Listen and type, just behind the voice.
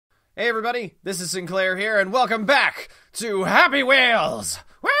Hey everybody, this is Sinclair here, and welcome back to Happy Wheels!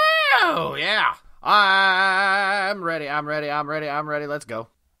 Woo! Yeah! I'm ready, let's go.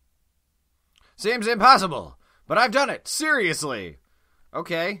 Seems impossible, but I've done it, seriously!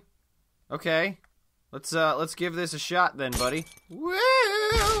 Okay. Let's give this a shot then, buddy. Woo!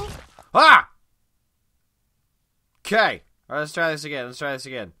 Ah! Okay. Alright, let's try this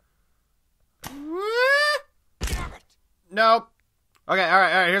again. Woo! Nope. Okay,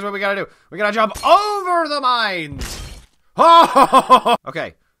 alright, here's what we gotta do. We gotta jump over the mines! Oh!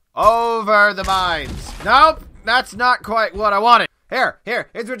 Okay, over the mines. Nope, that's not quite what I wanted. Here,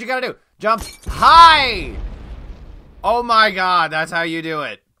 here's what you gotta do. Jump high! Oh my god, that's how you do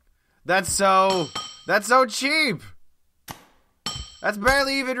it. That's so cheap. That's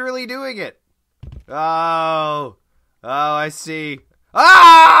barely even really doing it. Oh, I see.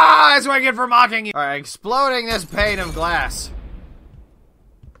 Ah! That's what I get for mocking you. Alright, exploding this pane of glass.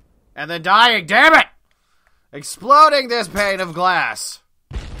 And then dying, damn it! Exploding this pane of glass.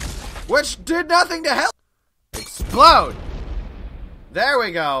 Which did nothing to help. Explode! There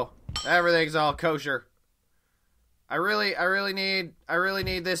we go. Everything's all kosher. I really need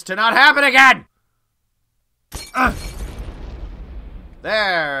this to not happen again!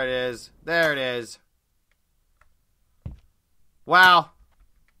 There it is. Wow.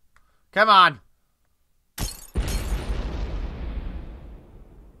 Come on.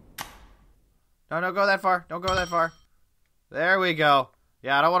 No, don't go that far. Don't go that far. There we go.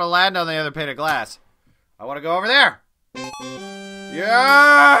 Yeah, I don't want to land on the other pane of glass. I want to go over there.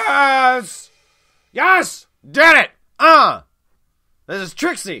 Yes! Yes! Did it! This is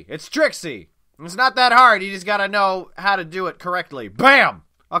Trixie. It's Trixie. It's not that hard. You just gotta know how to do it correctly. Bam!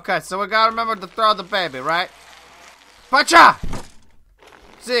 Okay, so we gotta remember to throw the baby, right? Pacha!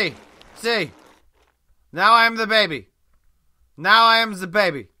 See. Now I am the baby.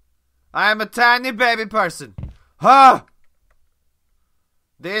 I am a tiny baby person. Huh!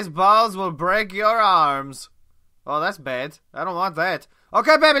 These balls will break your arms. Oh, that's bad. I don't want that.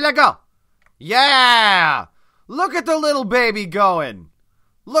 Okay, baby, let go. Yeah! Look at the little baby going.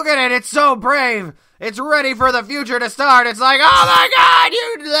 Look at it. It's so brave. It's ready for the future to start. It's like, oh my god,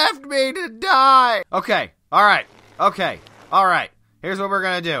 you left me to die. Okay. All right. Here's what we're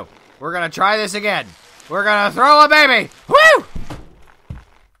going to do. We're going to try this again. We're going to throw a baby. Woo!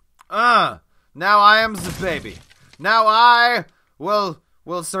 Now I am the baby. Now I will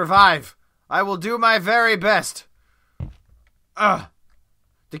survive. I will do my very best. To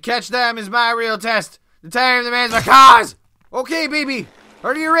catch them is my real test. To tame them is my cause. Okay, baby.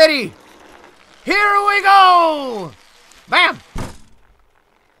 Are you ready? Here we go! Bam!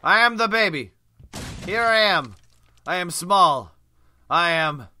 I am the baby. Here I am. I am small. I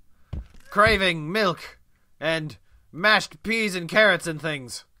am craving milk and mashed peas and carrots and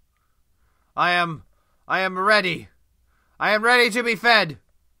things. I am ready. I am ready to be fed.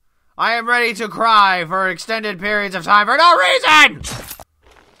 I am ready to cry for extended periods of time for no reason!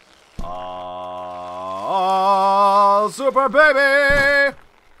 Oh, super baby!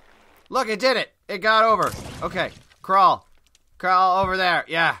 Look, it did it. It got over. Okay, crawl. Crawl over there.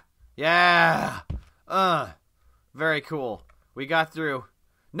 Yeah. Very cool. We got through.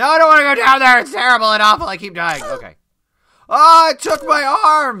 No, I don't want to go down there. It's terrible and awful. I keep dying. Okay. Oh, it took my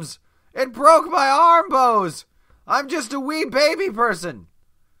arms. It broke my arm bows. I'm just a wee baby person.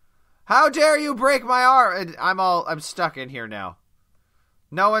 How dare you break my arm? I'm stuck in here now.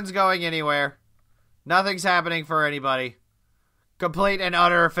 No one's going anywhere. Nothing's happening for anybody. Complete and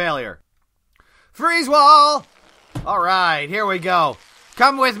utter failure. Freeze wall! Alright, here we go.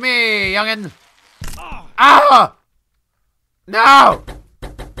 Come with me, youngin'. Ah! No!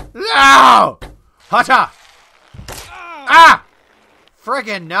 No! Hacha! Ah!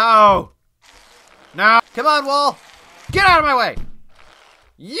 Frickin' no! No! Come on, wall! Get out of my way!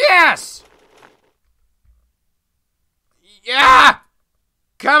 Yes! Yeah!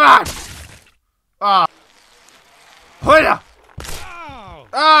 Come on! Oh.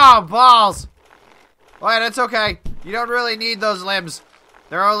 Oh, balls! Wait, that's okay. You don't really need those limbs.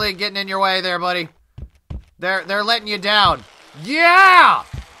 They're only getting in your way there, buddy. They're letting you down. Yeah!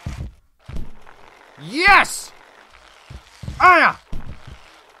 Yes! Oh, yeah!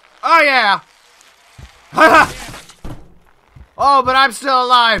 Oh, yeah! Oh, but I'm still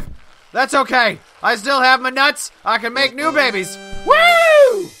alive. That's okay. I still have my nuts. I can make new babies.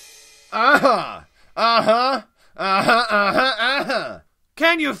 Woo!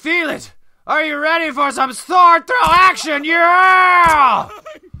 Can you feel it? Are you ready for some sword throw action? Yeah!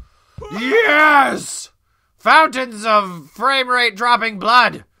 Yes! Fountains of frame rate dropping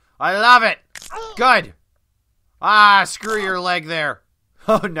blood. I love it. Good. Ah, screw your leg there.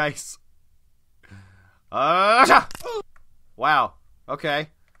 Oh, nice. Wow. Okay.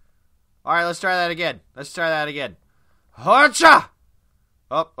 Alright, let's try that again. Let's try that again. Hacha!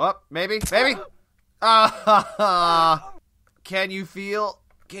 Up, maybe? Maybe? Can you feel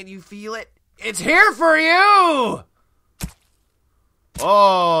it? It's here for you!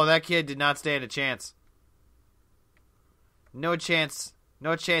 Oh, that kid did not stand a chance. No chance.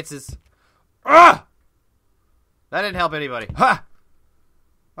 No chances. Ah! That didn't help anybody. Ha!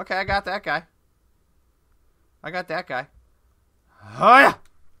 Okay, I got that guy. Oh, yeah!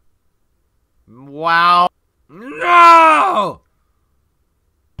 Wow. No!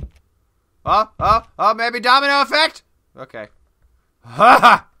 Oh, maybe domino effect? Okay.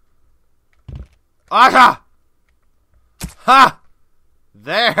 Ha! Ha! Ha!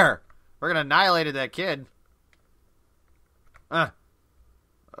 There! We're gonna annihilate that kid.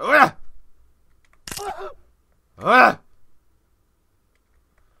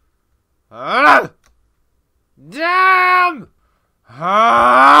 Damn!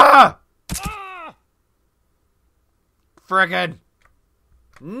 Frickin'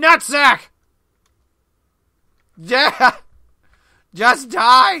 nutsack! Yeah! Just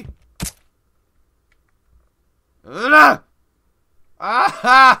die!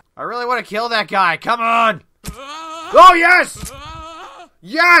 I really want to kill that guy. Come on! Oh, yes!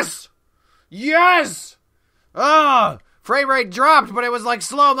 Yes! Yes! Frame rate dropped, but it was like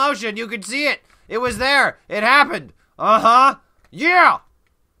slow motion. You could see it. It was there. It happened. Yeah!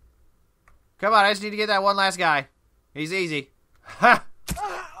 Come on, I just need to get that one last guy. He's easy. Ha!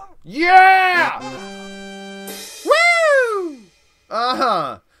 Yeah! Woo!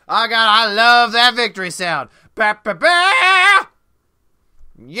 I love that victory sound. Ba-ba-ba!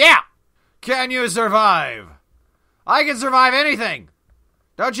 Yeah! Can you survive? I can survive anything.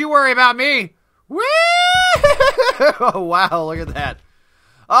 Don't you worry about me. Woo! Oh, wow, look at that.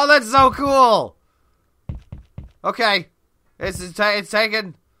 Oh, that's so cool. Okay. It's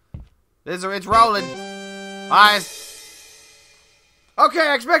taken. It's rolling. Okay,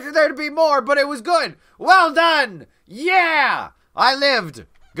 I expected there to be more, but it was good. Well done. Yeah! I lived.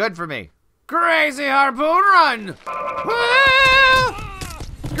 Good for me. Crazy harpoon run.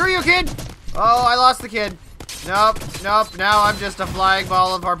 Screw you, kid. Oh, I lost the kid. Nope. Now I'm just a flying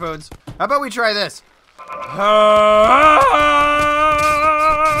ball of harpoons. How about we try this?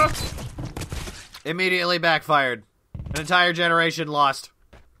 Immediately backfired. An entire generation lost.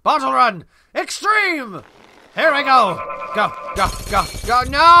 Bottle run! Extreme! Here we go! Go!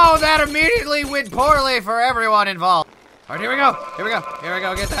 No! That immediately went poorly for everyone involved. Alright, here we go!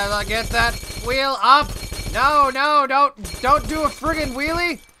 Get that wheel up! No! Don't do a friggin'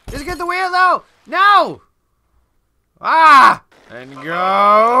 wheelie! Just get the wheel, though! No! Ah! And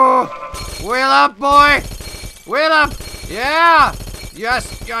go! Wheel up, boy! Wheel up! Yeah!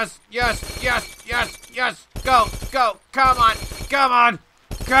 Yes! Go! Come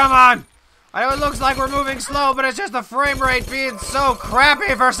on! I know it looks like we're moving slow, but it's just the frame rate being so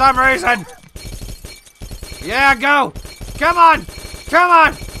crappy for some reason! Yeah, go! Come on!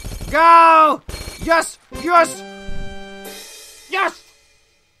 Go! Yes!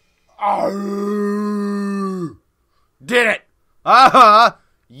 Oh! Did it!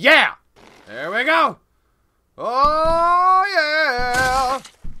 Yeah! There we go! Oh, yeah!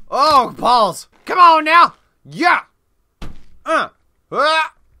 Oh, balls! Come on now! Yeah!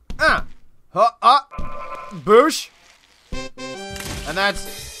 Boosh! And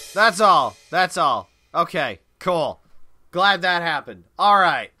that's all. Okay, cool. Glad that happened.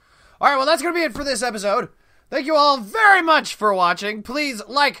 Alright, well, that's gonna be it for this episode. Thank you all very much for watching. Please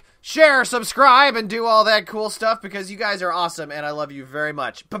like, share, subscribe, and do all that cool stuff because you guys are awesome and I love you very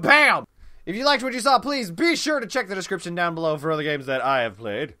much. Ba-bam! If you liked what you saw, please be sure to check the description down below for other games that I have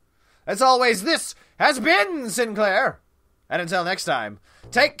played. As always, this has been Sinclair. And until next time,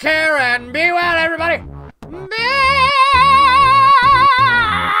 take care and be well, everybody!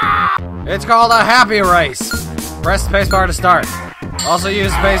 It's called a happy race. Press spacebar to start. Also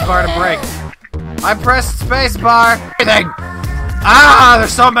use spacebar to brake. I pressed spacebar. Everything.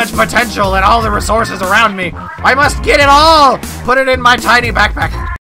 There's so much potential and all the resources around me. I must get it all. Put it in my tiny backpack.